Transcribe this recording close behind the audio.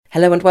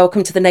Hello and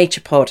welcome to the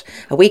Nature Pod,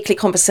 a weekly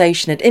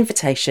conversation and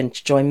invitation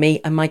to join me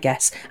and my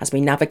guests as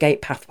we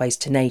navigate pathways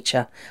to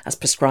nature, as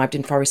prescribed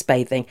in forest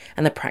bathing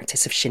and the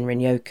practice of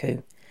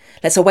Shinrin-yoku.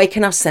 Let's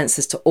awaken our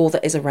senses to all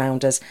that is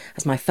around us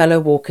as my fellow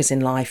walkers in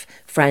life,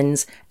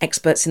 friends,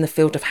 experts in the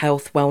field of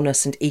health,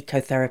 wellness and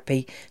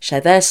ecotherapy share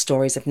their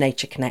stories of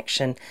nature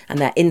connection and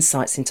their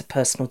insights into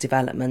personal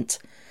development.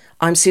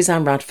 I'm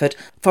Suzanne Radford,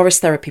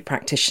 forest therapy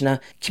practitioner,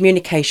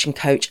 communication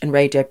coach and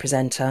radio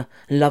presenter,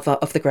 lover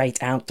of the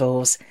great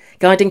outdoors,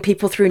 guiding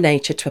people through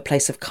nature to a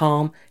place of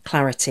calm,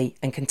 clarity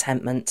and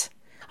contentment.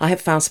 I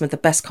have found some of the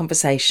best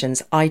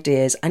conversations,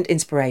 ideas and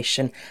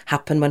inspiration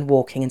happen when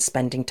walking and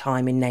spending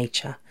time in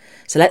nature.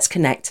 So let's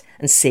connect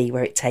and see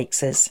where it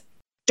takes us.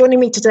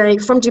 Joining me today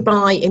from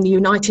Dubai in the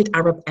United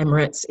Arab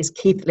Emirates is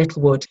Keith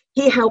Littlewood.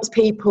 He helps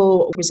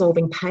people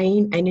resolving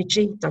pain,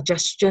 energy,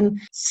 digestion,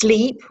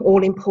 sleep,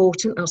 all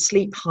important, our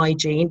sleep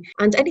hygiene,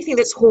 and anything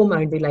that's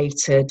hormone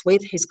related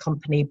with his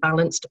company,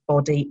 Balanced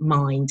Body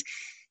Mind.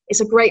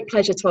 It's a great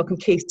pleasure to welcome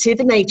Keith to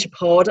the Nature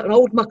Pod, an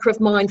old mucker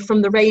of mine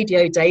from the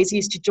radio days. He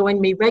used to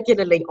join me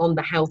regularly on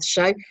the health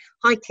show.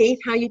 Hi Keith,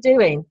 how are you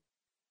doing?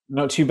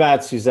 Not too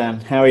bad, Suzanne.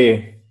 How are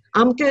you?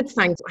 I'm good,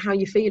 thanks. How are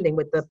you feeling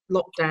with the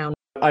lockdown?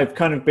 I've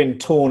kind of been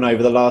torn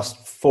over the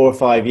last 4 or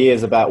 5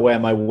 years about where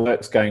my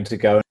work's going to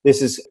go. This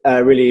has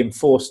really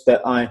enforced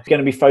that I'm going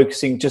to be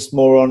focusing just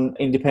more on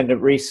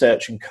independent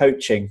research and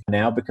coaching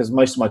now, because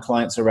most of my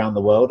clients are around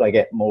the world. I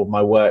get more of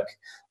my work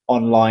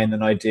online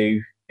than I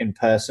do in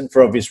person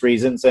for obvious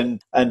reasons.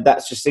 And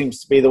that just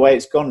seems to be the way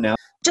it's gone now.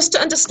 Just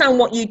to understand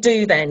what you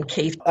do then,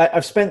 Keith.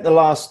 I've spent the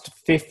last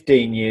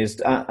 15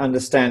 years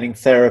understanding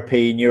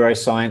therapy,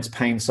 neuroscience,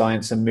 pain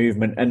science and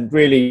movement. And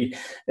really,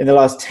 in the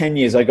last 10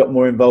 years, I got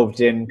more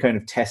involved in kind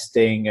of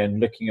testing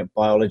and looking at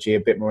biology a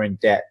bit more in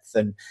depth.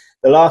 And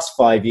the last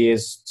 5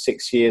 years,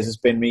 6 years has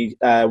been me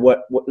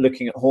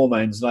looking at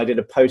hormones. And I did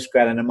a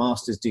postgrad and a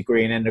master's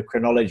degree in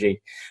endocrinology,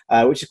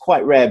 which is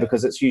quite rare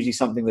because it's usually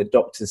something that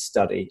doctors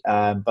study.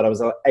 But I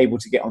was able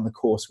to get on the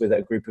course with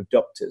a group of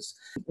doctors.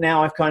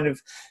 Now I've kind of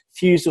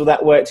fused all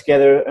that work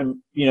together,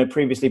 and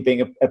previously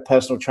being a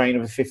personal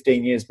trainer for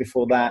 15 years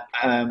before that,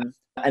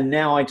 and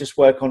now I just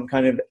work on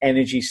kind of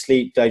energy,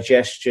 sleep,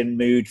 digestion,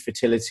 mood,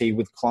 fertility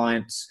with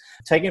clients,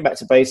 taking it back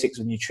to basics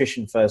of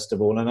nutrition first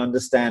of all, and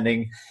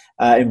understanding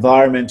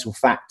environmental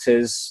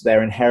factors,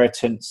 their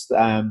inheritance,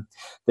 the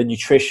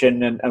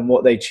nutrition and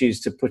what they choose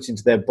to put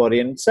into their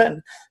body, and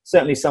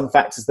certainly some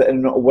factors that they're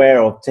not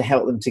aware of to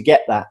help them to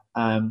get that.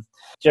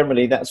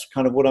 Generally, that's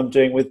kind of what I'm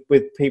doing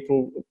with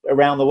people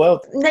around the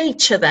world.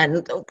 Nature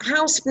then,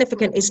 how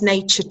significant is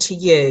nature to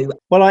you?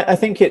 Well, I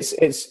think it's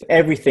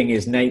everything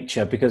is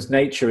nature, because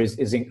nature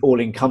is all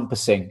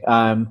encompassing.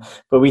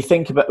 But we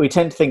tend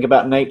to think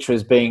about nature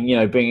as being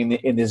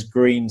in this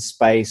green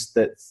space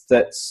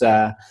that's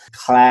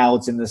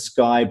clouds in the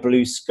sky,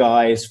 blue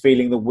skies,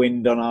 feeling the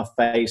wind on our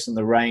face and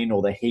the rain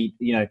or the heat.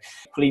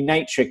 Equally,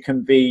 nature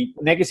can be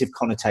negative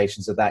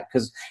connotations of that,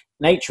 because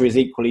nature is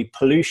equally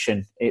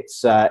pollution.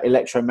 It's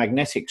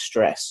electromagnetic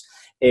stress.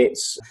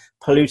 It's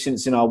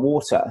pollutants in our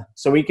water.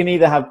 So we can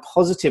either have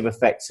positive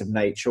effects of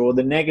nature or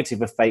the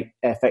negative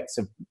effects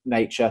of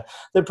nature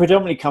that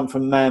predominantly come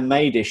from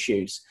man-made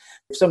issues.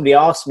 If somebody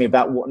asks me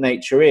about what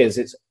nature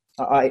is,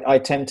 I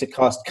tend to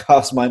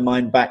cast my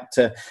mind back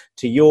to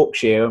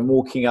Yorkshire and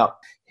walking up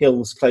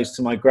hills close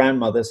to my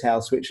grandmother's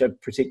house, which are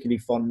particularly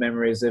fond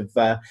memories of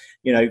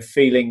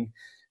feeling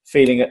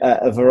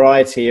a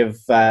variety of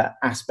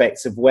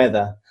aspects of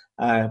weather.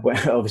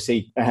 Where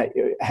obviously,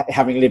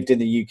 having lived in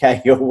the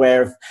UK, you're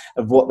aware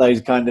of what those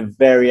kind of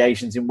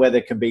variations in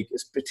weather can be,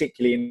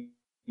 particularly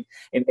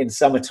in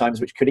summer times,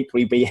 which could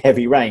equally be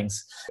heavy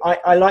rains.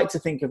 I like to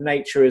think of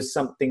nature as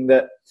something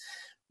that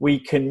we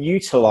can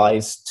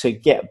utilize to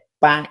get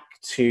back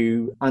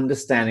to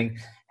understanding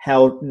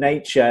how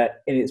nature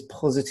in its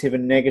positive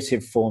and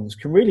negative forms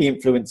can really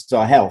influence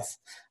our health.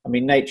 I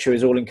mean, nature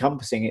is all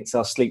encompassing. It's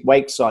our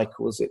sleep-wake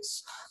cycles.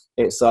 It's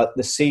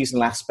the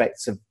seasonal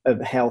aspects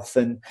of health.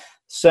 And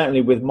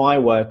certainly with my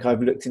work,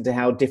 I've looked into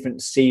how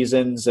different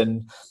seasons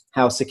and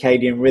how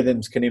circadian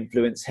rhythms can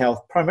influence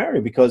health,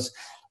 primarily because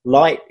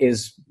light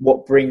is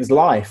what brings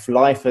life.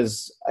 Life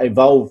has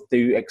evolved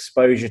through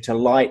exposure to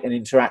light and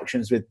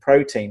interactions with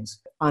proteins.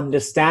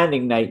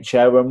 Understanding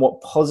nature and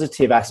what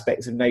positive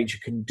aspects of nature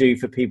can do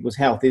for people's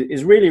health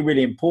is really,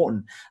 really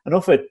important and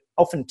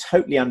often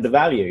totally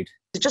undervalued.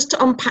 Just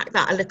to unpack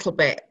that a little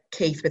bit,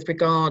 Keith, with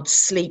regards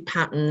sleep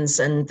patterns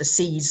and the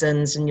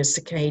seasons and your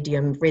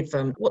circadian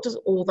rhythm, what does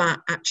all that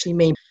actually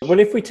mean? Well,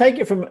 if we take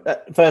it from,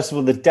 first of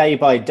all, the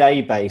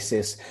day-by-day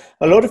basis,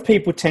 a lot of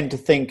people tend to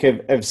think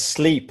of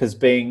sleep as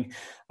being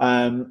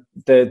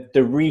the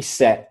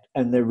reset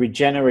and the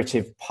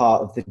regenerative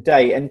part of the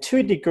day. And to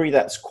a degree,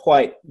 that's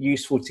quite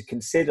useful to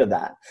consider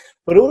that.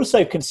 But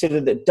also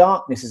consider that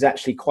darkness is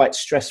actually quite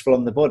stressful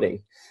on the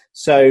body.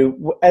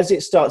 So as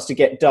it starts to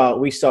get dark,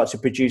 we start to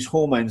produce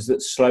hormones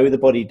that slow the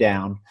body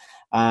down.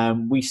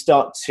 We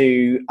start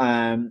to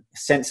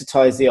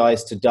sensitize the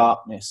eyes to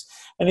darkness.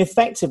 And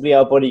effectively,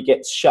 our body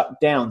gets shut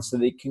down so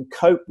that it can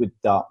cope with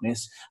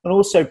darkness and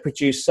also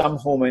produce some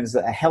hormones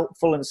that are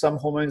helpful and some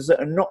hormones that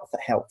are not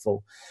that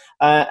helpful.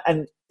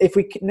 And if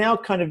we can now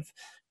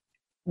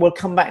we'll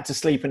come back to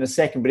sleep in a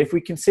second, but if we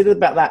consider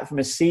about that from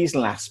a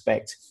seasonal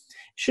aspect, it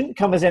shouldn't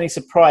come as any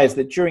surprise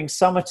that during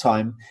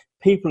summertime,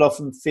 people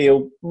often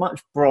feel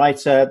much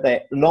brighter.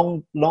 Their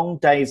long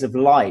days of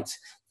light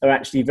are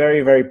actually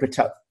very, very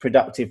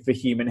productive for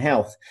human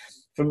health.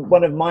 From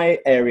one of my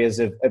areas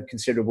of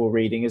considerable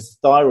reading is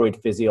thyroid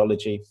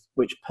physiology,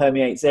 which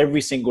permeates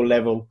every single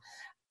level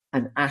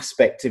and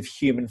aspect of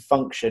human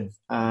function.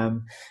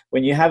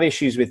 When you have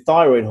issues with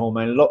thyroid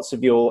hormone, lots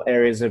of your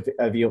areas of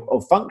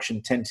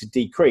function tend to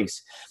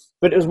decrease.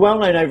 But it was well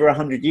known over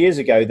 100 years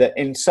ago that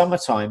in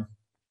summertime,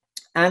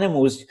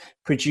 animals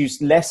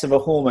produce less of a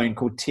hormone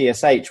called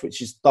TSH,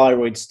 which is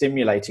thyroid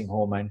stimulating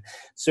hormone.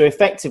 So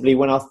effectively,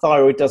 when our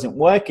thyroid doesn't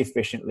work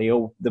efficiently,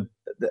 or the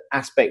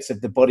aspects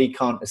of the body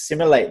can't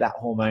assimilate that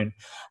hormone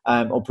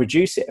or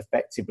produce it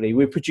effectively,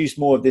 we produce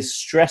more of this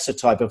stressor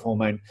type of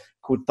hormone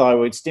called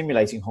thyroid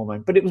stimulating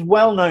hormone. But it was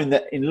well known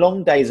that in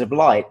long days of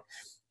light,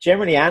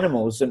 generally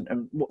animals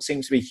and what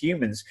seems to be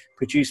humans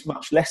produce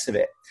much less of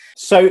it.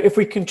 So if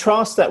we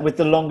contrast that with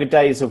the longer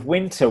days of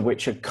winter,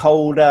 which are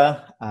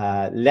colder,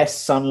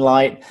 less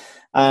sunlight,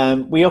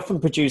 we often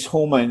produce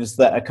hormones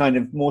that are kind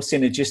of more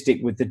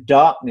synergistic with the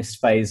darkness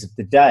phase of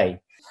the day.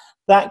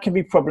 That can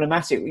be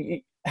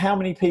problematic. How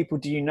many people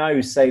do you know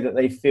say that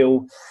they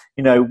feel,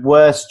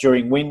 worse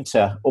during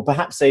winter, or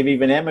perhaps they've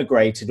even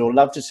emigrated or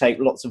love to take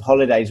lots of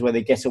holidays where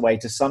they get away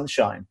to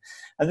sunshine?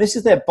 And this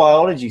is their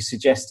biology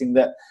suggesting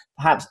that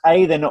perhaps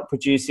they're not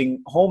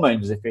producing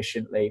hormones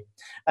efficiently,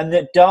 and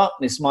that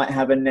darkness might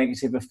have a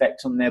negative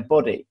effect on their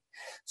body.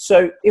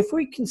 So if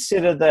we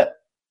consider that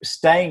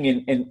staying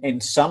in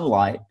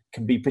sunlight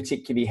can be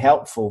particularly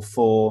helpful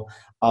for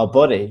our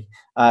body,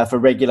 for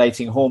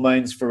regulating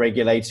hormones, for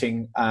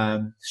regulating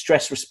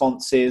stress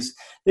responses.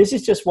 This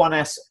is just one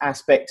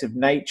aspect of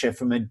nature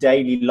from a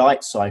daily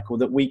light cycle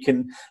that we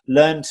can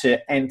learn to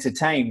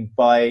entertain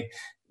by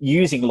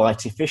using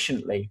light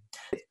efficiently.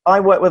 I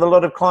work with a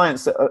lot of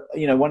clients that,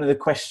 one of the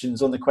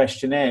questions on the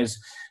questionnaire is,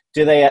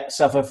 do they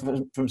suffer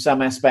from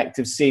some aspect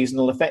of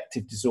seasonal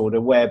affective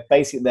disorder, where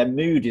basically their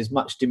mood is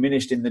much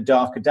diminished in the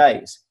darker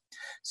days?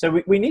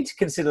 So we need to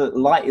consider that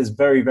light is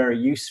very, very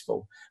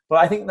useful. But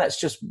I think that's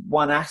just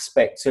one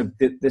aspect of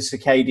the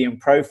circadian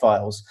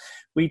profiles.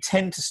 We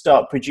tend to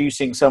start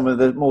producing some of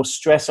the more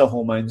stressor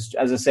hormones,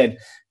 as I said,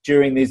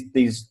 during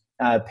these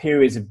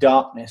periods of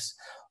darkness.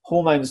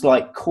 Hormones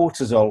like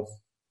cortisol,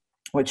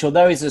 which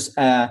although is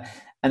an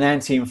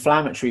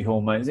anti-inflammatory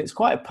hormone, it's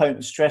quite a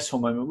potent stress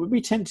hormone. We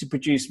tend to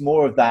produce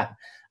more of that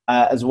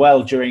as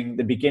well during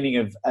the beginning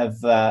of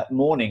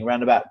morning,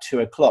 around about 2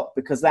 o'clock,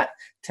 because that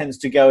tends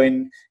to go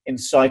in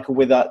cycle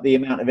with the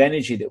amount of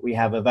energy that we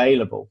have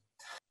available.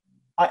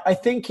 I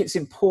think it's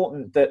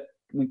important that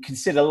we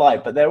consider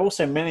light, but there are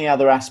also many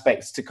other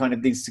aspects to kind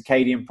of these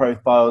circadian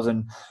profiles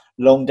and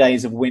long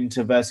days of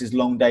winter versus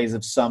long days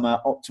of summer,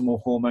 optimal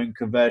hormone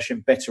conversion,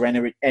 better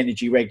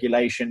energy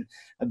regulation,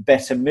 and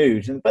better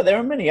mood. But there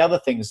are many other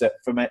things that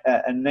from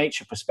a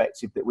nature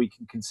perspective that we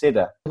can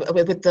consider.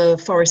 With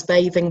the forest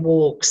bathing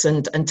walks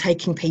and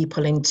taking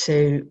people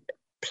into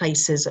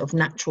places of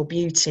natural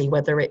beauty,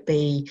 whether it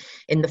be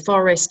in the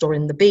forest or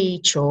in the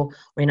beach or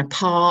in a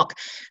park,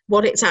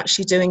 what it's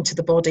actually doing to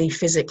the body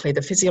physically,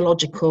 the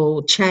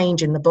physiological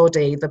change in the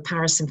body, the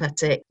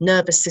parasympathetic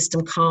nervous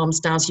system calms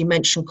down. As you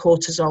mentioned,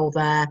 cortisol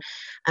there,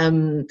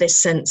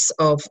 this sense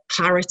of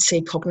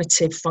clarity,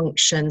 cognitive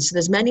function. So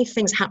there's many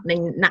things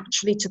happening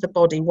naturally to the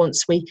body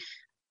once we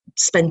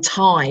spend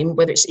time,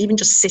 whether it's even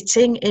just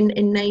sitting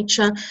in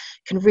nature,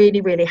 can really,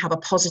 really have a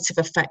positive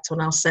effect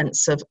on our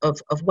sense of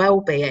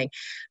well-being.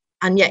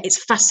 And yet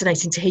it's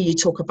fascinating to hear you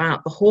talk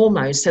about the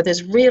hormones. So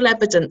there's real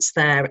evidence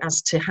there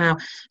as to how,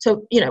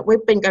 so,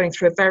 we've been going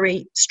through a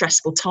very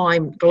stressful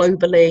time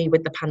globally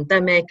with the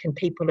pandemic, and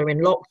people are in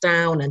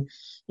lockdown, and,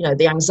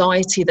 the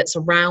anxiety that's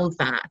around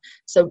that.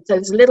 So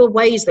there's little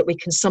ways that we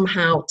can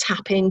somehow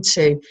tap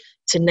into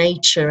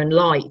nature and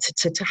light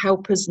to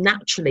help us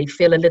naturally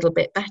feel a little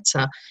bit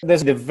better.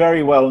 There's the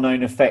very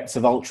well-known effects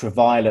of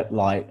ultraviolet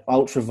light.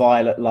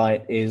 Ultraviolet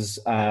light is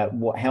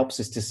what helps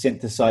us to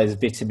synthesize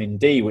vitamin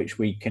D, which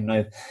we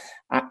can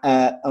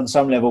on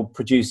some level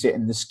produce it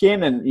in the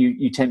skin, and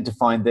you tend to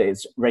find that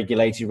it's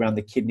regulated around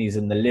the kidneys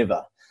and the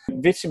liver.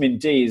 Vitamin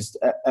D is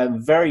a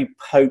very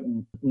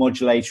potent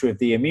modulator of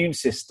the immune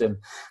system.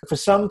 For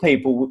some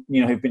people,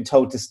 who've been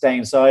told to stay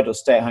inside or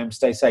stay at home,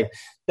 stay safe,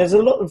 there's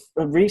a lot of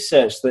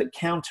research that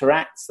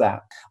counteracts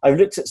that. I've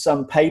looked at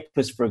some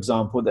papers, for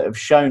example, that have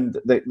shown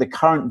that the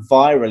current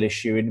viral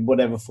issue, in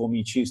whatever form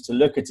you choose to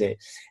look at it,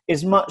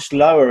 is much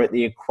lower at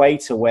the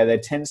equator, where there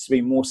tends to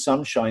be more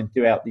sunshine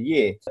throughout the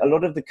year. A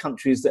lot of the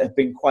countries that have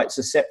been quite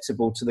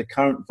susceptible to the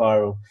current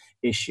viral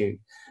issue,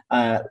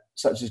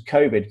 such as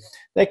COVID,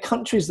 they're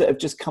countries that have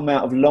just come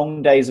out of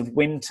long days of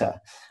winter.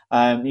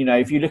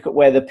 If you look at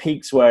where the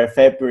peaks were,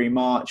 February,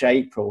 March,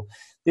 April,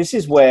 this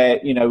is where,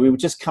 we were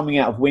just coming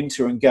out of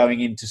winter and going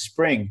into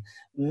spring.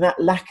 And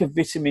that lack of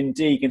vitamin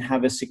D can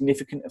have a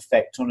significant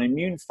effect on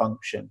immune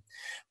function.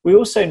 We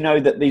also know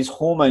that these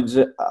hormones,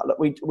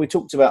 we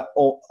talked about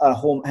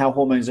how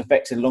hormones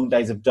affected long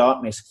days of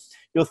darkness.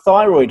 Your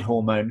thyroid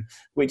hormone,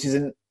 which is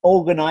an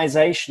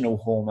organizational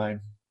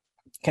hormone,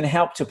 can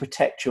help to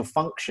protect your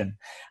function.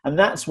 And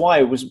that's why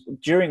it was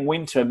during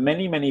winter,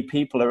 many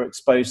people are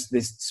exposed to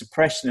this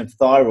suppression of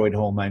thyroid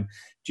hormone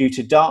due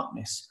to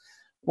darkness.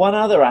 One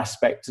other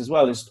aspect as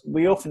well is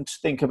we often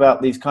think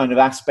about these kind of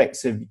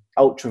aspects of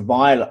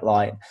ultraviolet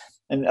light.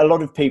 And a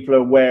lot of people are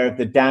aware of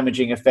the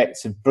damaging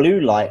effects of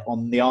blue light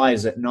on the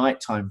eyes at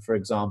nighttime, for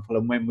example.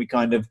 And when we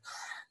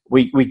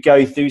we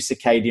go through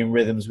circadian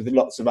rhythms with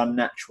lots of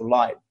unnatural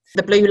light.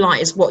 The blue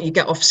light is what you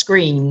get off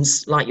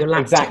screens, like your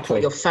laptop or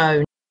your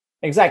phone.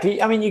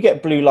 Exactly. I mean, you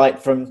get blue light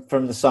from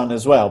the sun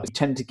as well, but you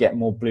tend to get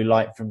more blue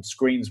light from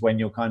screens when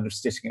you're kind of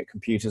sitting at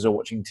computers or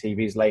watching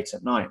TVs late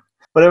at night.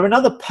 But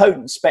another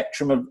potent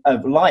spectrum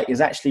of light is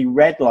actually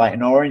red light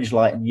and orange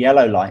light and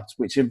yellow light,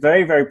 which are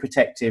very, very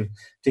protective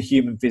to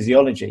human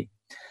physiology.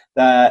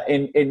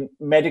 In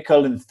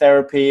medical and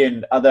therapy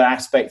and other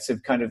aspects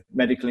of kind of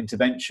medical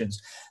interventions,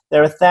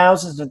 there are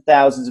thousands and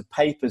thousands of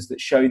papers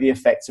that show the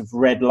effects of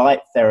red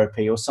light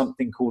therapy, or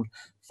something called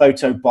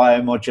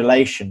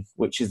photobiomodulation,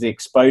 which is the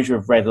exposure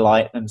of red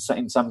light and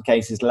in some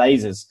cases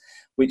lasers,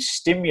 which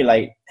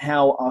stimulate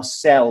how our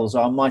cells,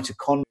 our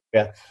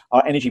mitochondria,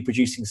 our energy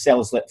producing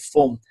cells that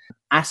form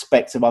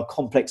aspects of our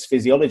complex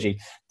physiology.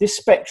 This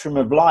spectrum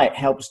of light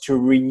helps to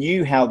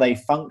renew how they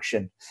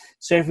function.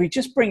 So if we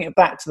just bring it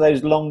back to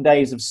those long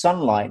days of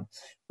sunlight,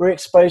 we're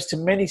exposed to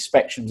many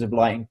spectrums of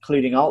light,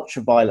 including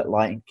ultraviolet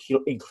light,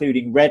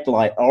 including red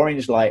light,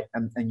 orange light,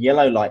 and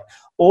yellow light,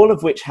 all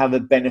of which have a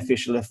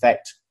beneficial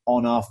effect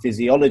on our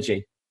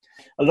physiology.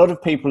 A lot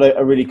of people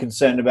are really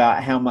concerned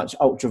about how much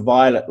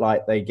ultraviolet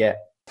light they get.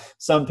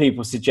 Some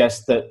people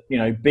suggest that,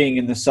 being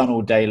in the sun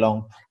all day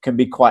long can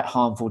be quite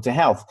harmful to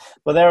health.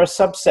 But there are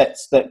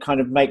subsets that kind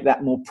of make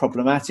that more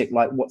problematic,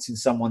 like what's in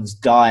someone's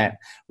diet,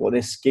 what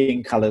their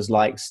skin color's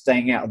like,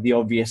 staying out of the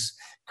obvious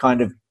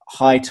kind of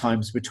high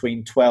times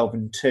between 12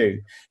 and 2.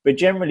 But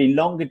generally,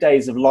 longer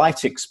days of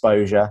light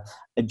exposure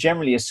are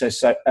generally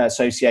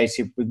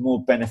associated with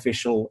more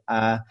beneficial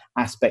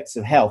aspects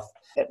of health.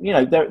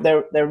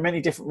 There are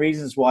many different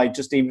reasons why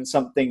just even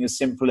something as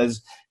simple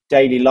as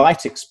daily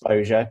light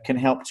exposure can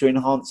help to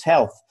enhance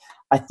health.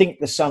 I think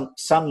the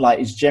sunlight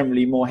is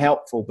generally more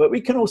helpful, but we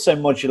can also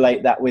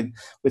modulate that with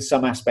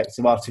some aspects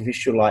of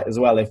artificial light as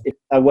well. If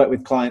I work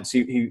with clients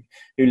who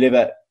live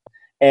at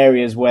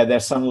areas where their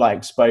sunlight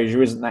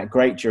exposure isn't that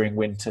great during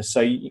winter,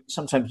 so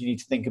sometimes you need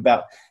to think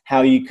about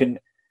how you can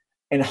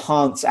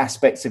enhance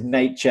aspects of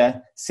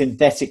nature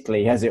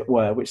synthetically, as it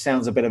were, which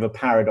sounds a bit of a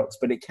paradox,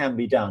 but it can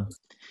be done.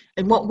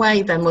 In what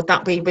way then would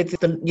that be with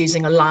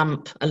using a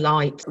lamp, a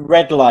light?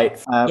 Red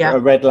light, a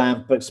red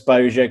lamp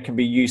exposure can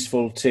be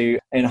useful to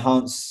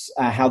enhance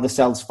how the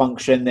cells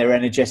function, their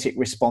energetic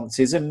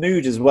responses, and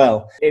mood as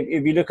well.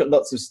 If you look at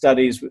lots of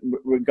studies with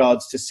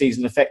regards to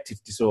seasonal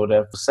affective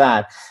disorder,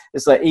 SAD,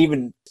 it's like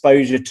even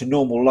exposure to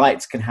normal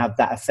lights can have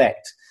that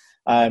effect.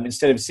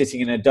 Instead of sitting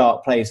in a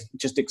dark place,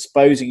 just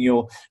exposing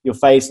your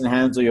face and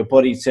hands or your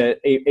body to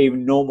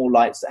even normal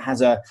lights that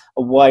has a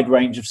wide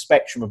range of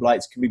spectrum of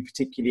lights can be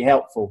particularly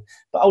helpful.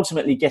 But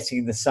ultimately, getting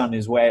in the sun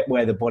is where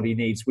the body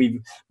needs. We've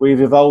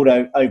evolved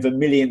over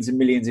millions and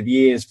millions of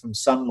years from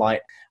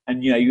sunlight, and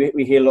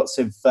we hear lots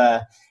of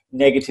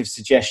negative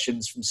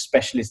suggestions from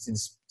specialists in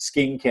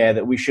skincare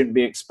that we shouldn't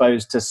be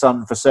exposed to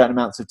sun for certain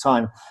amounts of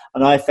time,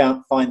 and I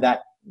find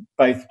that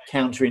both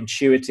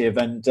counterintuitive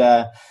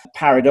and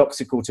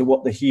paradoxical to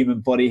what the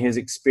human body has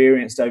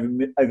experienced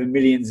over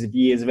millions of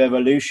years of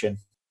evolution.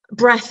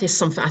 Breath is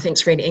something I think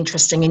is really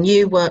interesting, and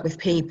you work with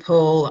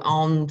people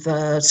on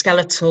the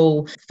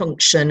skeletal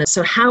function.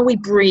 So how we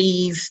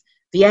breathe,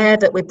 the air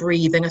that we're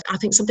breathing. I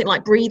think something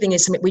like breathing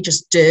is something we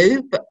just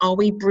do, but are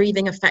we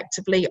breathing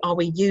effectively? Are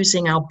we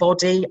using our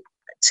body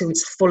to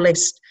its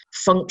fullest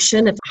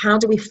function? How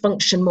do we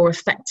function more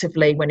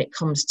effectively when it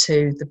comes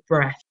to the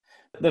breath?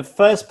 The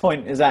first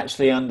point is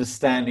actually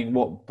understanding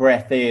what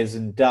breath is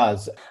and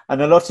does.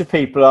 And a lot of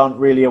people aren't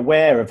really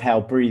aware of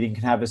how breathing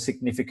can have a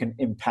significant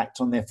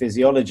impact on their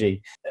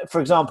physiology. For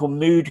example,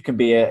 mood can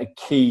be a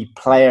key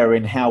player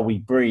in how we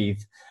breathe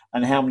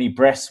and how many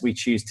breaths we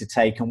choose to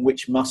take and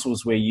which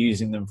muscles we're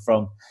using them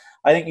from.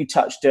 I think you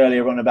touched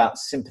earlier on about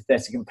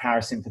sympathetic and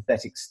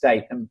parasympathetic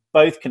state, and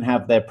both can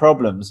have their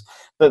problems.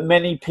 But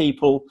many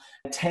people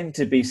tend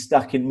to be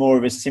stuck in more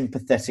of a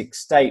sympathetic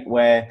state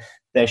where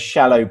they're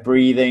shallow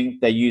breathing,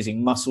 they're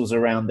using muscles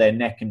around their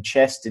neck and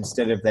chest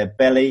instead of their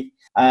belly.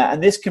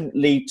 And this can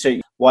lead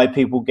to why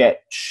people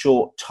get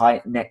short,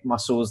 tight neck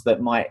muscles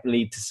that might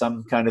lead to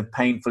some kind of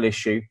painful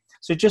issue.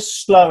 So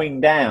just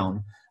slowing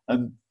down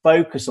and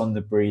focus on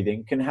the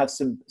breathing can have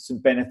some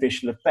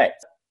beneficial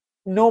effects.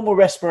 Normal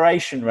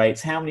respiration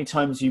rates, how many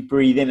times you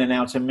breathe in and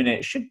out a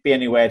minute, should be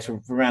anywhere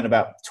to around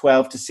about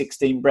 12 to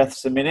 16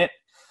 breaths a minute.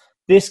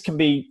 This can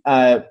be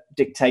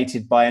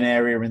dictated by an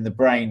area in the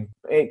brain.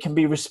 It can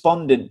be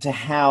respondent to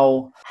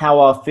how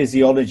our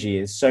physiology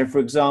is. So, for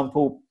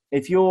example,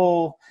 if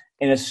you're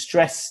in a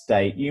stress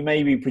state, you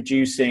may be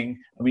producing,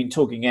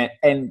 talking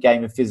end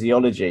game of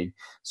physiology.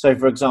 So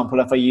for example,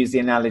 if I use the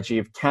analogy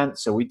of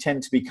cancer, we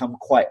tend to become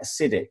quite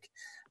acidic,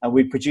 and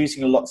we're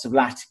producing lots of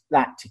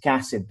lactic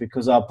acid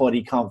because our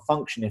body can't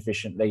function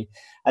efficiently.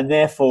 And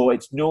therefore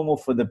it's normal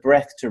for the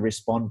breath to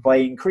respond by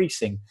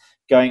increasing,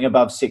 going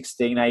above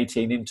 16,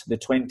 18 into the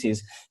 20s.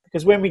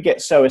 Because when we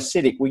get so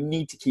acidic, we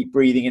need to keep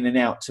breathing in and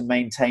out to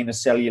maintain a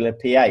cellular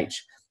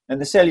pH. And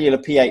the cellular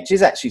pH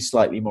is actually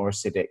slightly more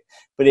acidic,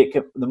 but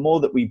the more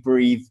that we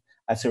breathe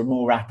at a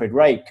more rapid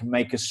rate can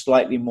make us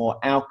slightly more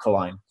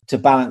alkaline to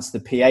balance the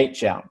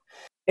pH out.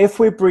 If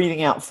we're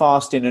breathing out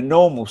fast in a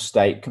normal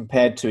state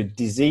compared to a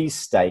disease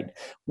state,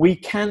 we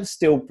can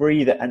still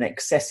breathe at an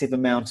excessive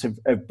amount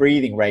of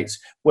breathing rates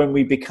when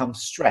we become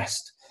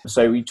stressed.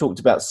 So we talked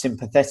about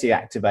sympathetic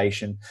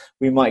activation.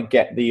 We might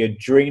get the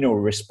adrenal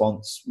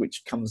response,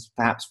 which comes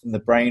perhaps from the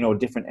brain or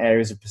different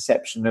areas of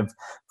perception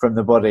from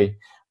the body.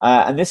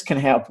 And this can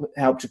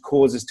help to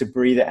cause us to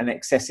breathe at an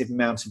excessive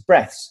amount of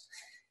breaths.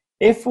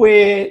 If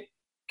we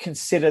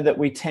consider that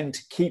we tend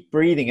to keep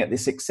breathing at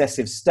this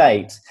excessive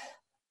state,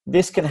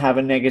 this can have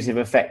a negative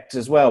effect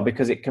as well,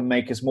 because it can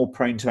make us more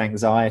prone to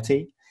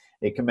anxiety.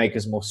 It can make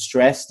us more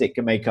stressed. It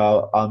can make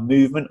our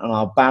movement and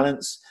our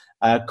balance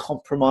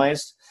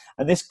compromised.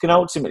 And this can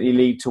ultimately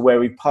lead to where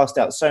we've passed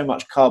out so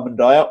much carbon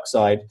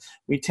dioxide,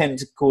 we tend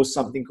to cause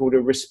something called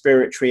a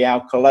respiratory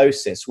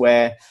alkalosis,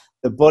 where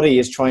the body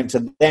is trying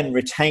to then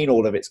retain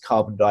all of its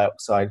carbon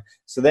dioxide.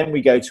 So then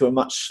we go to a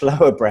much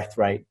slower breath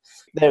rate.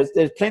 There's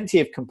plenty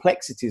of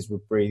complexities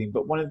with breathing,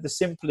 but one of the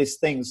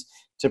simplest things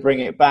to bring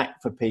it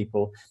back for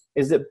people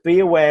is that be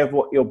aware of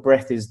what your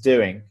breath is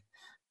doing.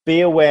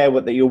 Be aware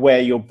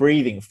where you're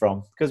breathing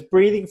from, because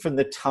breathing from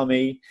the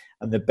tummy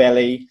and the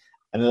belly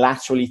and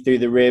laterally through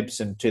the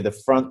ribs and to the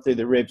front through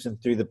the ribs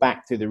and through the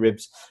back through the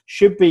ribs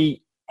should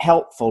be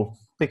helpful,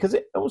 because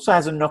it also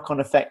has a knock-on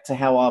effect to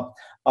how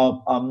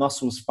our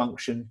muscles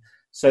function,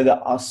 so that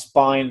our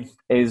spine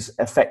is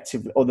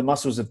effective, or the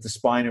muscles of the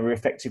spine are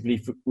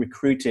effectively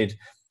recruited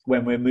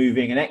when we're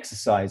moving and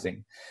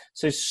exercising.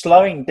 So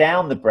slowing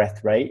down the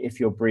breath rate if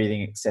you're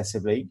breathing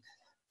excessively.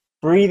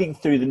 Breathing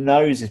through the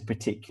nose is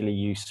particularly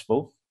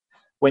useful.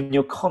 When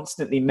you're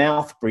constantly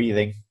mouth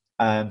breathing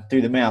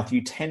through the mouth,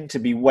 you tend to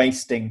be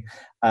wasting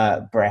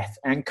breath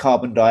and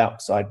carbon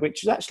dioxide,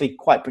 which is actually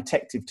quite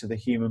protective to the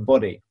human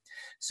body.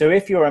 So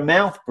if you're a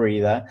mouth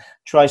breather,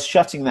 try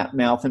shutting that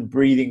mouth and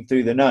breathing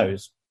through the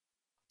nose.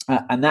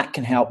 And that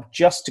can help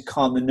just to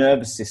calm the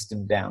nervous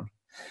system down.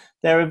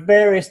 There are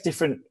various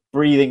different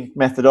breathing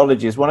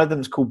methodologies. One of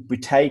them is called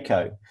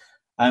Buteyko.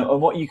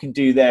 And what you can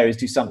do there is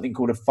do something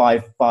called a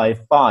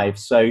 5-5-5.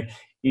 So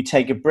you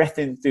take a breath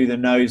in through the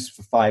nose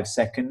for 5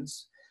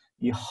 seconds,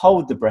 you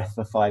hold the breath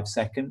for 5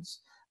 seconds,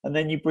 and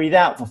then you breathe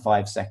out for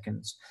 5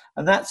 seconds.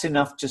 And that's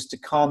enough just to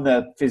calm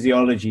the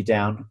physiology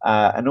down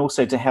and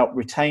also to help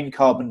retain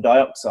carbon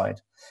dioxide.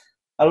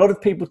 A lot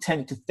of people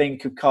tend to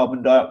think of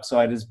carbon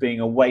dioxide as being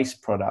a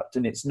waste product,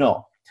 and it's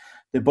not.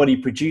 The body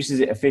produces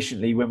it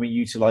efficiently when we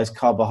utilize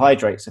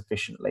carbohydrates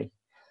efficiently.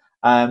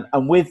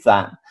 And with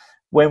that,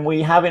 when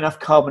we have enough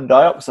carbon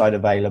dioxide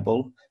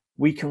available,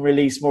 we can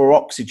release more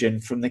oxygen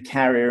from the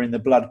carrier in the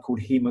blood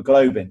called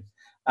hemoglobin.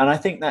 And I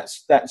think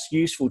that's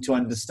useful to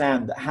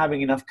understand, that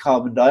having enough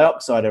carbon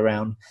dioxide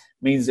around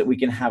means that we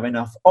can have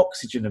enough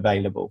oxygen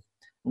available.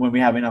 And when we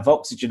have enough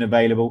oxygen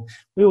available,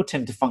 we all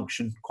tend to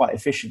function quite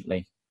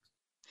efficiently.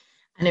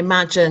 And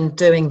imagine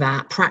doing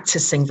that,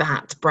 practicing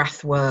that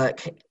breath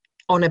work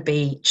on a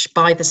beach,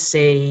 by the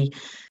sea,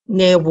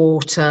 near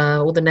water,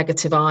 all the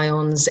negative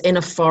ions, in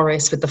a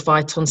forest with the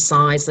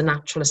phytoncides, the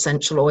natural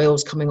essential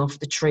oils coming off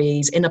the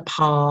trees, in a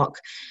park,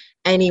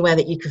 anywhere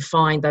that you can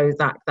find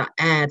that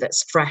air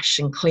that's fresh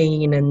and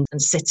clean and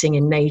sitting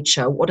in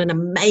nature. What an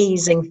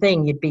amazing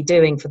thing you'd be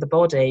doing for the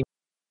body.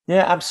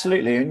 Yeah,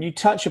 absolutely. And you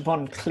touch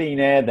upon clean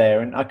air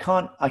there, and I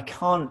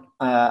can't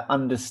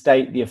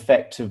understate the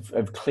effect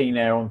of clean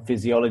air on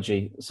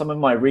physiology. Some of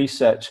my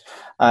research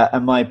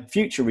and my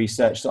future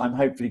research that I'm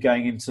hopefully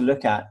going in to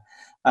look at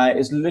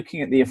is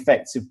looking at the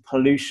effects of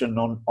pollution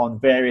on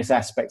various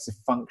aspects of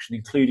function,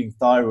 including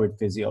thyroid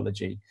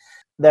physiology.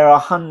 There are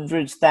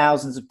hundreds,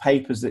 thousands of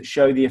papers that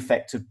show the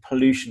effect of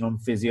pollution on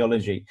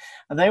physiology,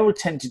 and they all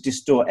tend to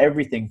distort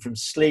everything from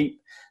sleep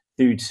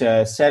through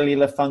to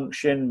cellular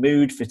function,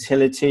 mood,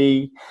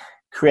 fertility,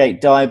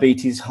 create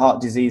diabetes,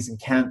 heart disease, and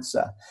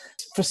cancer.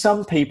 For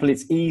some people,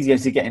 it's easier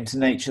to get into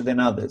nature than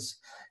others.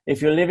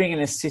 If you're living in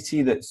a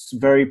city that's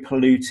very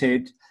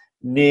polluted,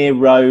 near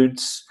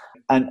roads,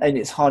 and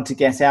it's hard to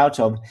get out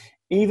of,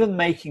 even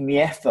making the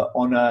effort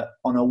on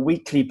a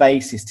weekly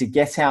basis to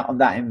get out of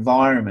that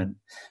environment,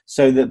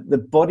 so that the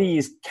body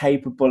is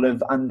capable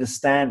of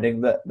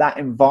understanding that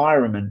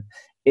environment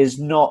is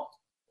not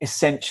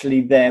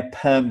essentially there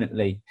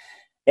permanently.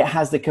 It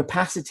has the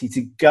capacity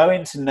to go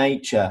into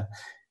nature,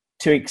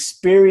 to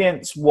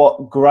experience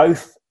what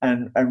growth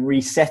and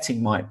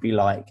resetting might be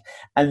like,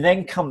 and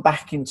then come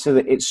back into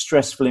its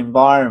stressful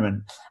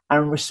environment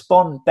and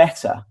respond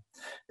better.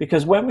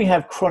 Because when we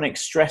have chronic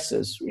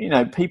stressors,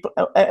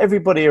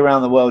 everybody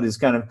around the world is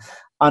kind of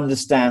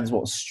understands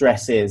what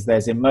stress is.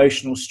 There's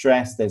emotional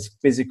stress, there's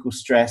physical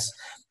stress,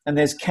 and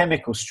there's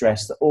chemical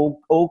stress that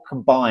all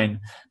combine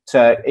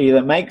to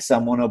either make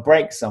someone or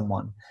break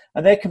someone.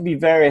 And there can be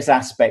various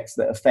aspects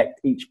that affect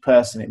each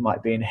person. It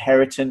might be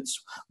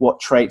inheritance, what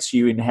traits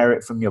you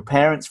inherit from your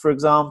parents, for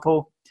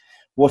example,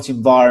 what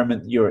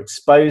environment you're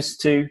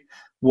exposed to,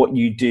 what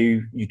you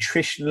do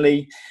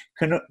nutritionally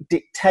can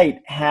dictate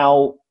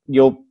how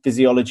your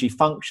physiology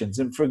functions.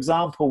 And for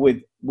example,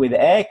 with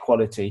air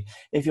quality,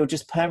 if you're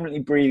just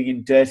permanently breathing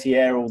in dirty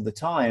air all the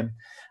time,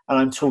 and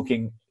I'm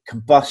talking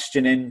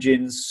combustion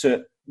engines,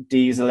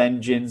 diesel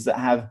engines that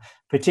have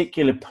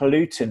particular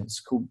pollutants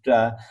called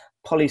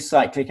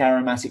polycyclic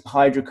aromatic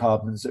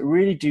hydrocarbons that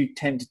really do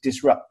tend to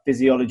disrupt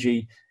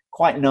physiology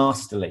quite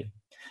nastily.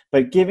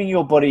 But giving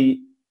your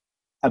body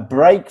a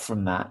break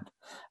from that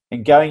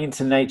and going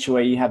into nature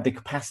where you have the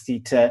capacity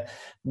to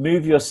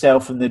move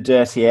yourself from the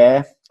dirty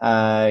air,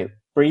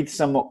 breathe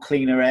somewhat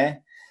cleaner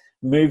air,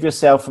 move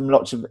yourself from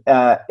lots of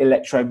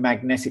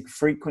electromagnetic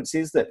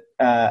frequencies that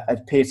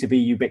appear to be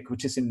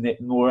ubiquitous in the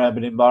more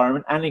urban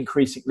environment and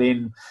increasingly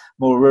in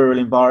more rural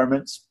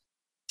environments.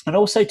 And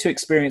also to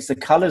experience the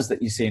colours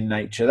that you see in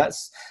nature.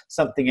 That's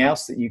something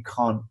else that you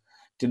can't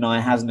deny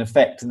has an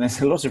effect. And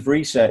there's a lot of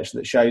research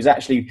that shows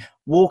actually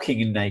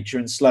walking in nature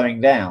and slowing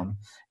down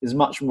is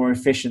much more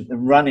efficient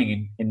than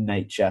running in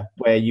nature,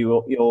 where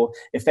you're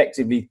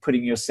effectively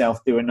putting yourself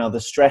through another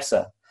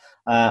stressor.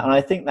 And I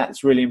think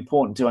that's really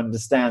important to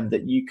understand,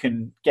 that you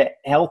can get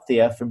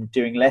healthier from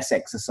doing less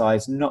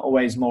exercise, not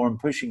always more and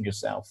pushing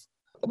yourself.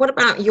 What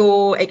about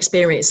your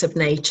experience of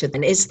nature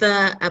then? Is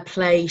there a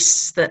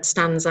place that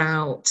stands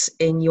out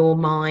in your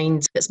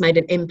mind that's made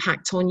an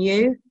impact on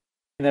you?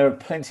 There are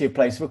plenty of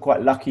places. We're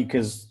quite lucky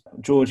because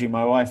Georgie,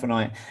 my wife, and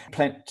I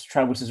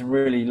travel to some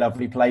really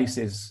lovely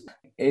places.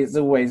 It's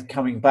always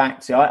coming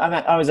back to,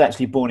 I was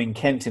actually born in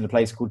Kent in a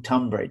place called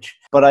Tunbridge,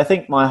 but I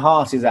think my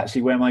heart is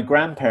actually where my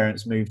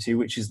grandparents moved to,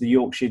 which is the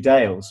Yorkshire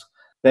Dales.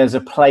 There's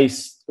a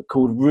place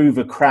called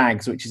Ruver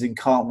Crags, which is in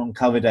Carlton on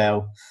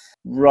Coverdale,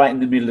 right in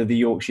the middle of the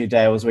Yorkshire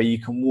Dales, where you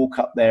can walk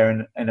up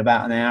there in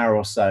about an hour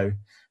or so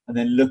and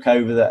then look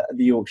over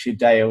the Yorkshire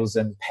Dales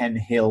and Pen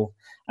Hill.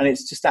 And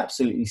it's just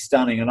absolutely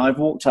stunning. And I've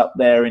walked up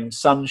there in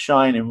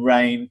sunshine and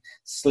rain,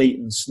 sleet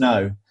and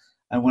snow.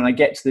 And when I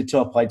get to the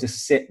top, I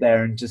just sit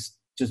there and just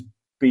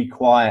be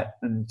quiet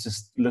and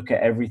just look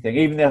at everything.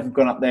 Even if I've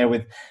gone up there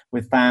with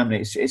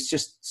family, it's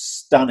just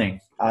stunning.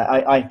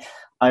 I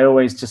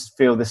always just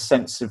feel this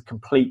sense of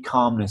complete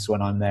calmness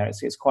when I'm there.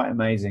 It's quite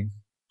amazing.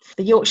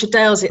 The Yorkshire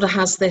Dales, it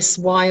has this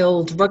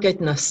wild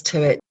ruggedness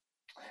to it.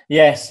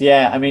 Yes,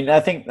 yeah. I mean, I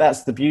think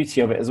that's the beauty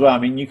of it as well. I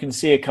mean, you can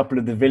see a couple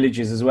of the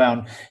villages as well,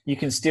 and you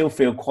can still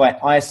feel quite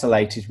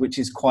isolated, which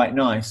is quite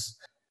nice.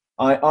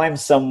 I'm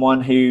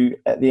someone who,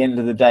 at the end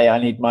of the day, I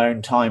need my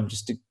own time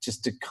just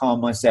to calm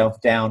myself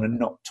down and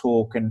not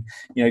talk. And,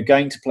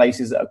 going to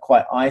places that are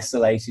quite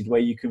isolated where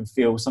you can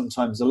feel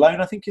sometimes alone,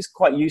 I think is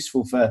quite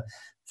useful for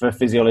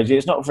physiology.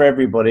 It's not for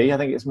everybody. I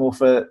think it's more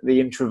for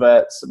the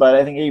introverts, but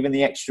I think even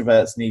the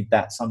extroverts need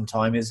that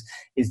sometimes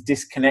is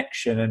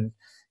disconnection. And,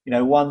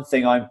 one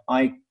thing I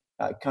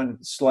kind of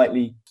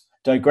slightly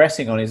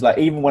digressing on is, like,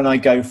 even when I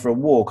go for a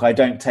walk, I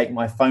don't take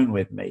my phone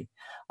with me.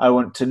 I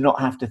want to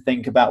not have to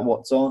think about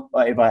what's on,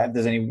 like if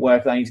there's any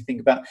work that I need to think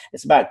about.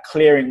 It's about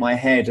clearing my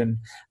head and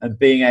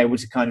being able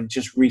to kind of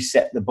just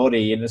reset the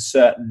body in a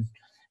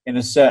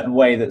certain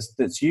way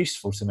that's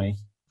useful to me.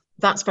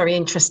 That's very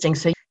interesting.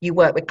 So you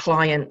work with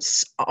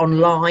clients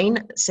online,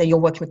 so you're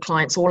working with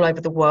clients all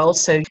over the world.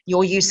 So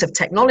your use of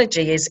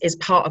technology is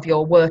part of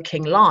your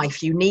working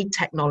life. You need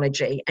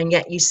technology, and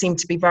yet you seem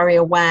to be very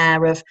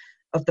aware of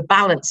the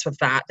balance of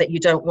that you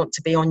don't want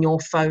to be on your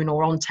phone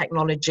or on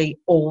technology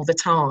all the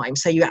time.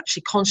 So you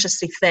actually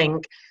consciously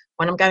think,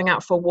 when I'm going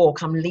out for a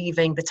walk, I'm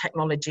leaving the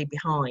technology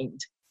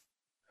behind.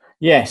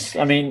 Yes,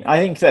 I mean, I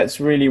think that's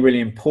really, really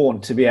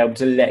important to be able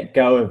to let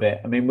go of it.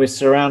 I mean, we're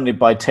surrounded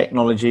by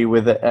technology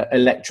with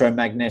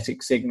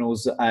electromagnetic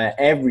signals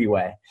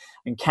everywhere,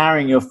 and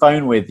carrying your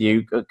phone with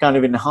you kind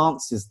of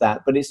enhances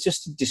that, but it's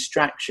just a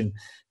distraction.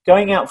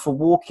 Going out for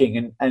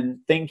walking and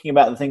thinking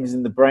about the things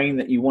in the brain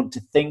that you want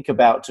to think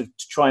about to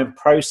try and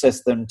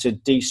process them, to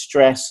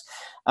de-stress.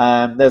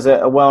 There's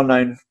a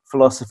well-known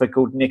philosopher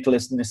called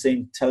Nicholas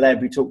Nassim Taleb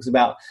who talks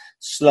about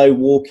slow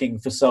walking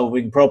for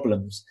solving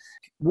problems.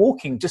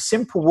 Walking, just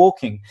simple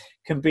walking,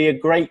 can be a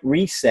great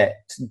reset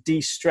to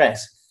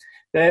de-stress.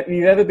 If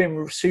you've ever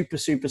been super,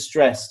 super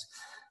stressed,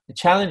 I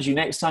challenge you,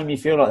 next time you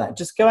feel like that,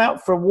 just go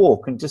out for a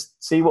walk and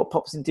just see what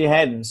pops into your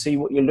head and see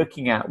what you're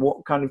looking at,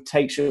 what kind of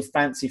takes your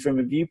fancy from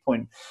a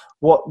viewpoint,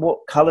 what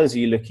colours are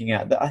you looking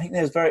at. I think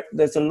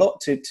there's a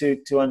lot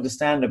to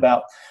understand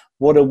about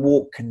what a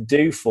walk can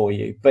do for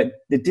you. But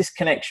the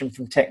disconnection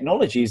from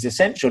technology is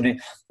essential. And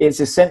it's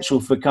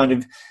essential for kind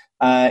of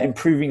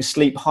improving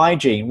sleep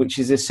hygiene, which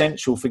is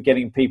essential for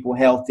getting people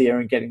healthier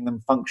and getting them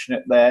function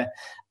at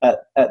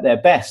their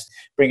best.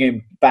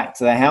 Bringing back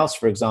to the house,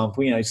 for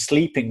example,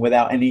 sleeping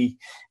without any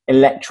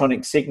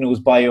electronic signals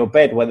by your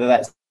bed, whether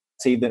that's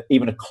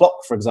even a clock,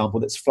 for example,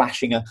 that's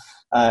flashing a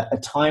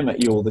time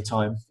at you all the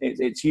time.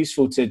 It's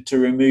useful to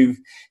remove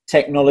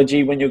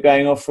technology when you're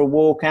going off for a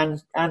walk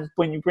and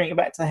when you bring it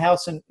back to the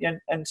house,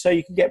 and so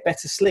you can get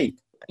better sleep.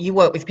 You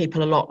work with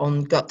people a lot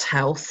on gut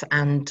health,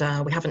 and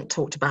we haven't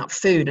talked about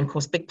food. And of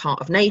course, a big part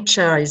of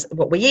nature is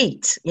what we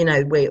eat.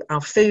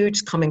 Our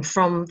food's coming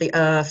from the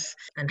earth,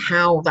 and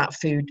how that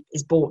food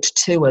is brought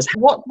to us.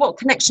 What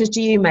connections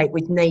do you make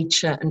with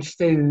nature and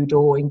food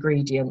or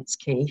ingredients,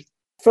 Keith?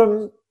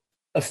 From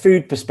a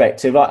food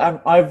perspective,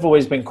 I've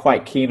always been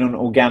quite keen on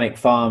organic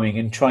farming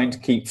and trying to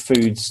keep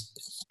foods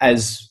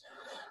as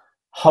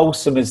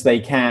wholesome as they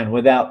can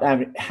without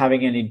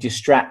having any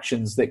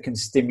distractions that can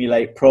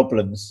stimulate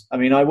problems. I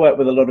mean, I work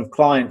with a lot of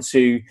clients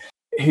who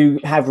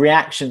have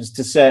reactions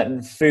to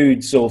certain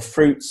foods or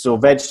fruits or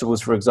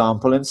vegetables, for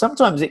example, and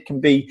sometimes it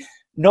can be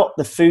not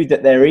the food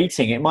that they're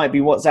eating. It might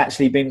be what's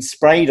actually been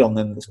sprayed on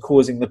them that's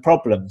causing the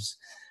problems.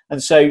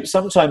 And so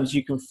sometimes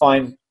you can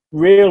find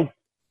real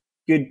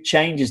good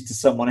changes to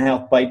someone's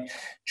health by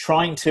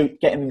trying to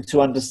get them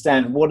to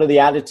understand what are the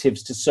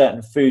additives to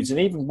certain foods, and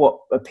even what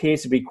appear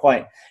to be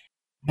quite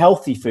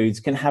healthy foods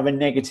can have a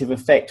negative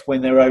effect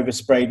when they're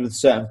oversprayed with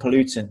certain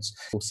pollutants.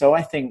 So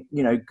I think,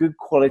 good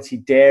quality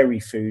dairy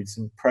foods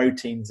and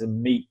proteins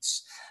and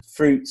meats,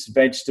 fruits,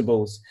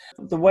 vegetables.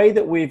 The way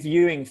that we're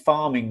viewing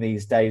farming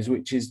these days,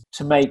 which is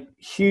to make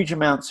huge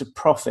amounts of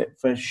profit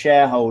for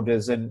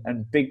shareholders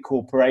and big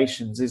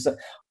corporations, is that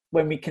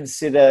when we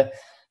consider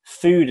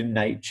food and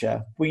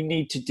nature, we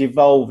need to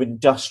devolve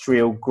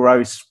industrial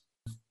gross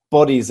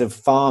bodies of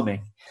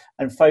farming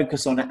and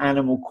focus on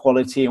animal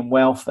quality and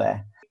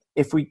welfare.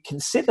 If we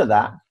consider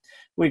that,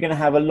 we're going to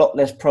have a lot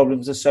less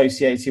problems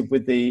associated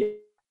with the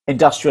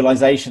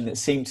industrialization that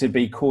seem to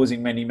be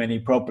causing many, many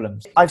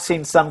problems. I've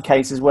seen some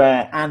cases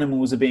where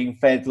animals are being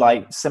fed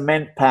like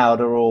cement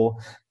powder or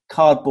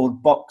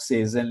cardboard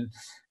boxes. And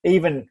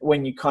even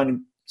when you kind of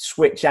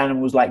switch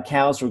animals like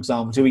cows, for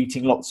example, to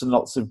eating lots and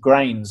lots of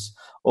grains,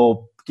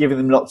 or giving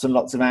them lots and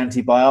lots of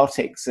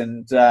antibiotics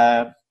and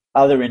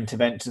other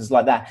interventions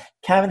like that,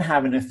 can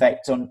have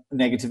an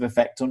negative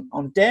effect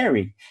on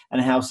dairy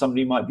and how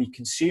somebody might be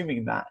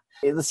consuming that.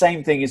 The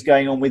same thing is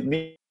going on with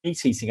meat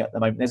eating at the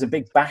moment. There's a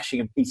big bashing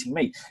of eating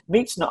meat.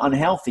 Meat's not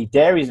unhealthy.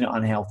 Dairy is not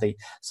unhealthy.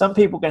 Some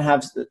people can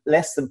have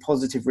less than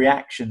positive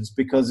reactions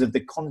because of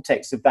the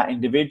context of that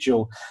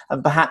individual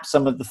and perhaps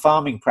some of the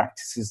farming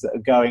practices that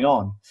are going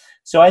on.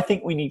 So I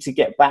think we need to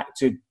get back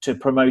to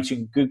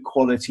promoting good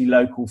quality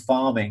local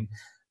farming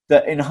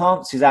that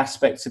enhances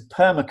aspects of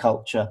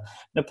permaculture.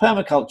 Now,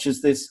 permaculture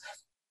is this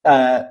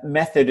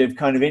method of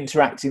kind of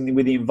interacting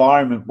with the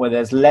environment where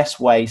there's less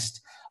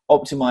waste,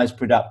 optimize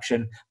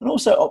production, and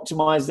also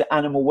optimize the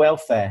animal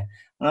welfare.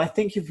 And I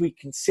think if we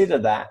consider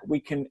that, we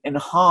can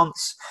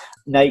enhance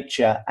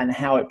nature and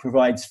how it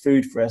provides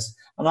food for us,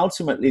 and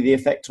ultimately the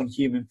effect on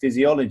human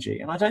physiology.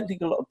 And I don't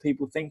think a lot of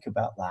people think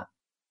about that.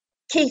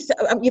 Keith,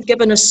 you've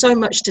given us so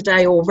much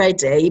today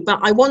already, but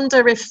I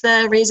wonder if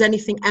there is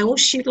anything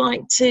else you'd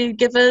like to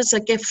give us, a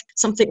gift,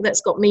 something that's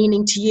got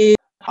meaning to you.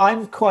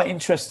 I'm quite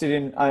interested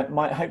in,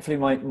 hopefully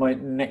my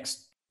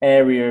next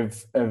area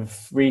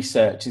of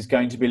research is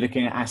going to be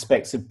looking at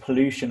aspects of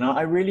pollution.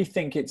 I really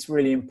think it's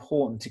really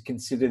important to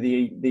consider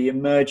the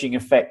emerging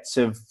effects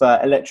of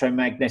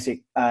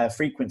electromagnetic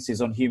frequencies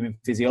on human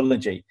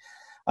physiology.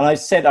 And I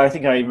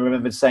think I even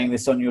remember saying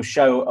this on your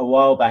show a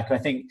while back. I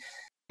think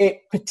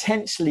it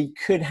potentially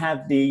could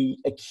have the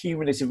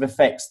accumulative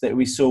effects that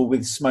we saw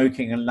with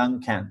smoking and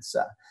lung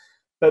cancer.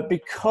 But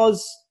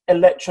because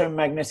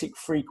electromagnetic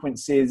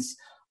frequencies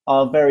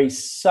are very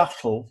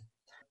subtle,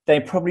 they're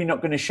probably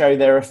not going to show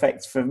their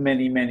effects for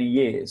many, many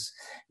years.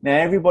 Now,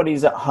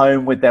 everybody's at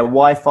home with their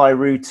Wi-Fi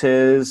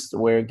routers.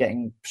 We're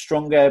getting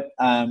stronger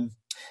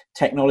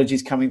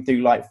technologies coming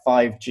through like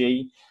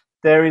 5G.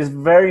 There is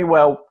very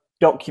well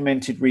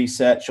documented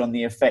research on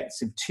the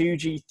effects of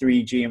 2G,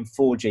 3G, and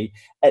 4G,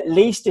 at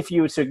least if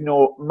you were to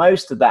ignore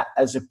most of that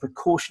as a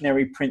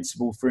precautionary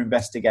principle for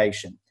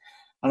investigation.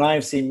 And I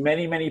have seen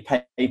many, many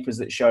papers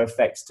that show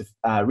effects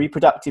to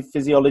reproductive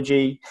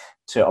physiology,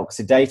 to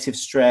oxidative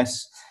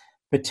stress,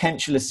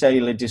 potential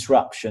cellular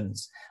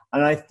disruptions.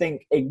 And I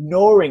think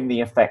ignoring the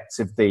effects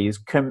of these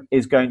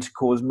is going to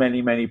cause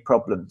many, many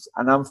problems.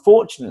 And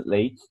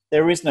unfortunately,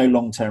 there is no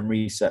long-term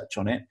research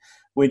on it.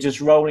 We're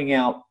just rolling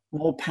out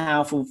more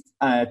powerful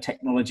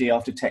technology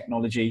after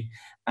technology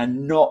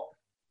and not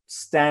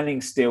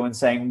standing still and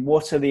saying,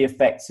 what are the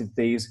effects of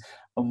these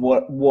and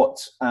what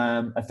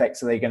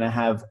effects are they going to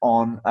have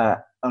on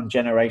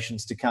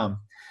generations to come.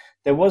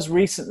 There was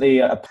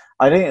recently, I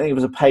don't think it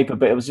was a paper,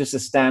 but it was just a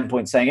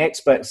standpoint saying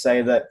experts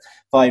say that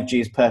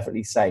 5G is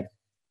perfectly safe.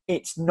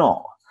 It's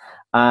not.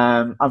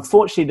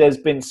 Unfortunately, there's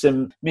been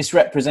some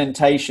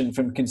misrepresentation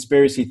from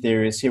conspiracy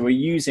theorists who are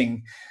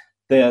using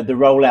the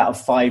rollout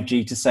of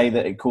 5G to say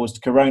that it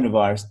caused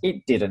coronavirus.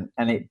 It didn't,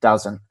 and it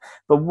doesn't.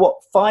 But what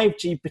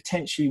 5G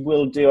potentially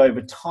will do over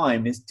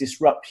time is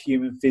disrupt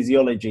human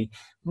physiology,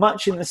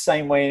 much in the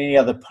same way any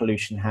other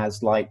pollution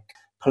has, like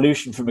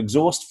pollution from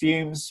exhaust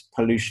fumes,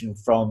 pollution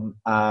from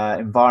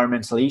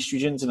environmental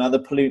estrogens and other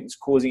pollutants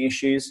causing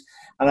issues.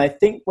 And I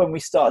think when we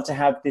start to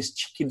have this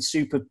chicken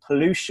soup of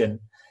pollution,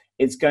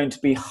 it's going to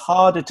be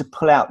harder to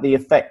pull out the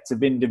effects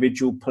of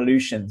individual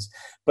pollutions.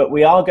 But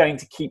we are going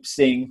to keep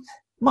seeing,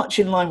 much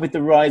in line with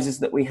the rises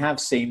that we have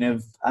seen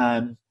of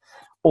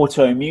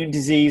autoimmune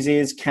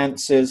diseases,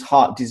 cancers,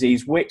 heart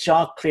disease, which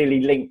are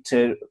clearly linked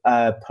to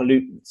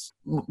pollutants.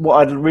 What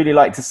I'd really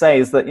like to say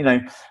is that,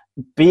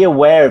 be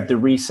aware of the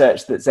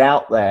research that's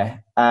out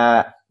there.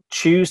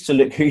 Choose to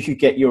look who you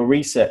get your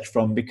research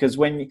from, because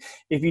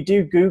if you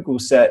do Google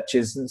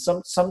searches, and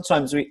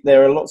sometimes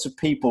there are lots of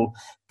people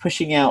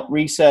pushing out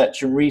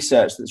research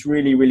that's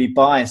really, really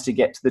biased to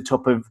get to the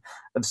top of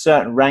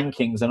certain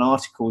rankings and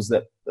articles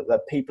that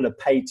people are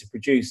paid to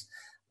produce.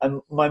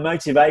 And my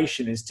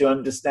motivation is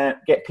to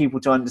get people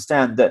to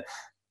understand that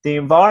the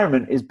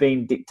environment is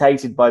being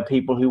dictated by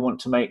people who want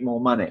to make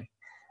more money.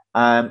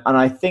 And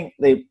I think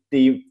the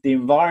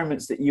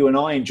environments that you and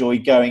I enjoy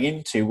going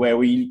into, where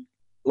we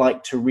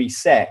like to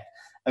reset,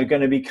 are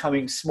going to be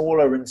becoming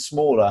smaller and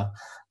smaller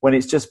when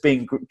it's just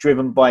being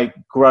driven by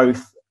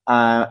growth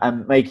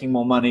and making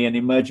more money and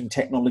emerging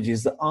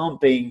technologies that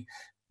aren't being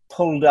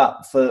pulled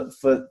up for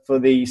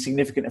the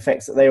significant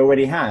effects that they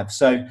already have.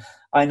 So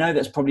I know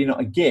that's probably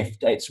not a gift.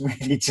 It's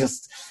really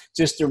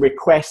just a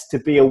request to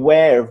be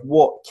aware of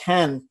what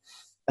can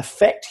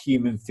affect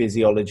human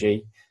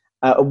physiology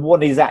and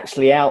what is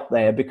actually out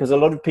there. Because a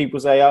lot of people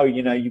say, oh,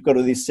 you've got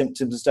all these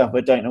symptoms and stuff,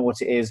 I don't know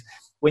what it is.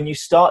 When you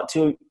start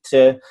to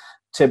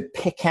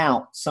pick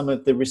out some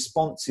of the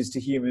responses to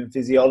human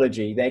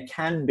physiology, there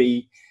can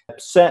be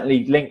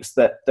certainly links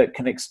that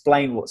can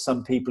explain what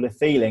some people are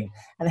feeling.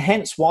 And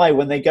hence why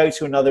when they go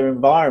to another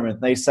environment,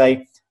 they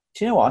say,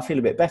 do you know what, I feel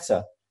a bit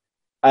better.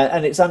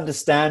 And it's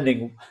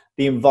understanding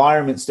the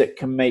environments that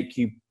can make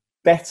you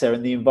better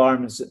and the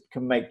environments that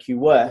can make you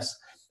worse.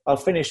 I'll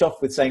finish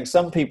off with saying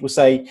some people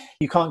say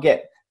you can't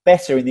get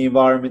better in the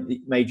environment that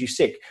made you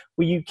sick.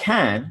 Well, you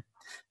can,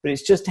 but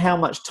it's just how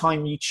much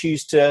time you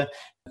choose to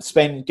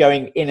spend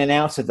going in and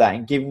out of that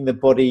and giving the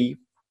body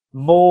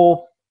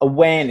more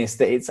awareness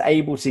that it's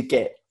able to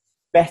get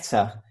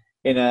better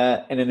in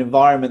an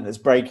environment that's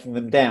breaking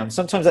them down.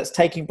 Sometimes that's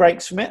taking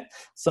breaks from it.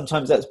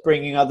 Sometimes that's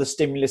bringing other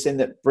stimulus in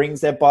that brings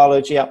their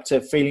biology up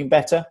to feeling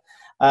better.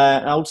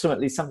 And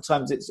ultimately,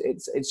 sometimes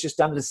it's just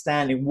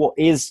understanding what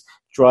is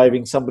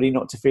driving somebody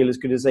not to feel as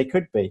good as they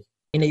could be.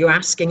 You were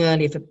asking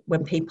earlier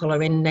when people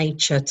are in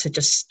nature to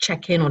just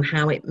check in on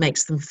how it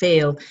makes them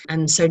feel.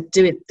 And so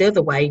do it the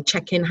other way,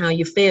 check in how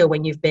you feel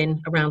when you've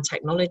been around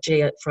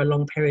technology for a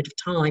long period of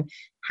time.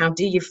 How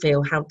do you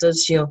feel? How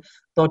does your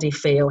body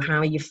feel? How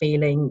are you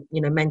feeling,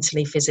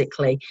 mentally,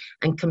 physically?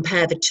 And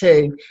compare the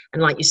two.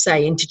 And like you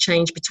say,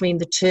 interchange between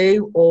the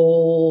two,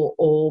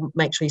 or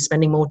make sure you're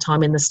spending more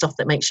time in the stuff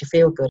that makes you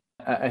feel good.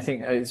 I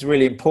think it's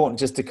really important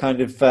just to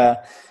kind of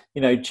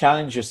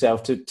challenge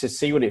yourself to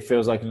see what it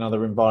feels like in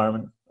another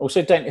environment.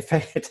 Also, don't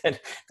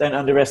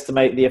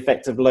underestimate the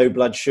effect of low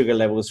blood sugar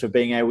levels for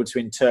being able to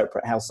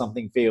interpret how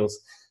something feels.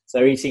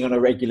 So eating on a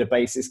regular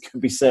basis can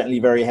be certainly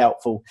very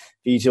helpful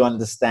for you to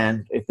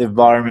understand if the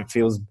environment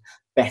feels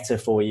better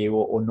for you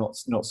or not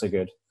so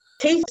good.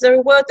 Keith, is there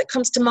a word that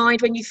comes to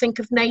mind when you think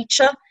of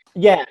nature?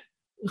 Yeah,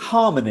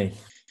 harmony.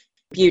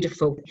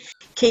 Beautiful.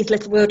 Keith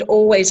Littlewood,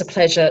 always a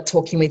pleasure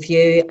talking with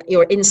you.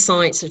 Your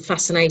insights are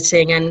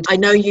fascinating. And I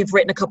know you've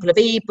written a couple of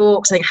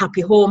ebooks. I think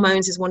Happy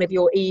Hormones is one of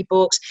your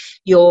ebooks.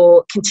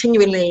 You're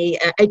continually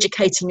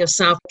educating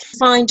yourself.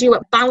 Find you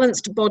at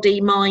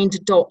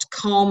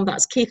balancedbodymind.com.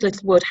 That's Keith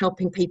Littlewood,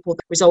 helping people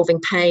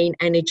resolving pain,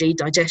 energy,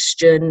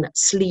 digestion,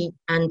 sleep,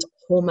 and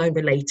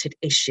hormone-related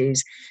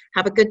issues.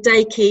 Have a good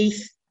day,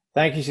 Keith.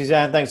 Thank you,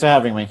 Suzanne. Thanks for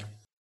having me.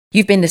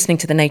 You've been listening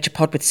to The Nature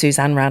Pod with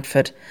Suzanne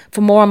Radford.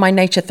 For more on my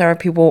nature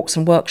therapy walks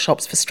and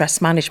workshops for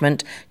stress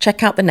management,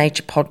 check out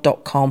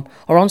thenaturepod.com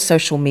or on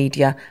social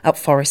media at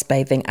Forest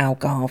Bathing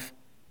Algarve.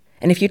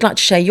 And if you'd like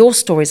to share your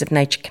stories of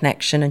nature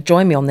connection and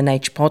join me on The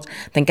Nature Pod,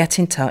 then get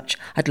in touch.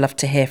 I'd love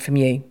to hear from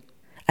you.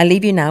 I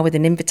leave you now with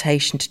an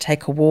invitation to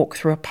take a walk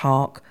through a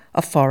park,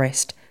 a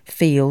forest,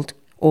 field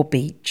or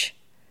beach.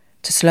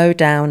 To slow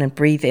down and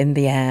breathe in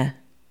the air.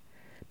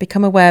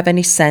 Become aware of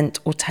any scent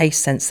or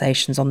taste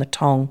sensations on the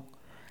tongue.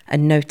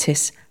 And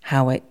notice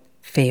how it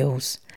feels.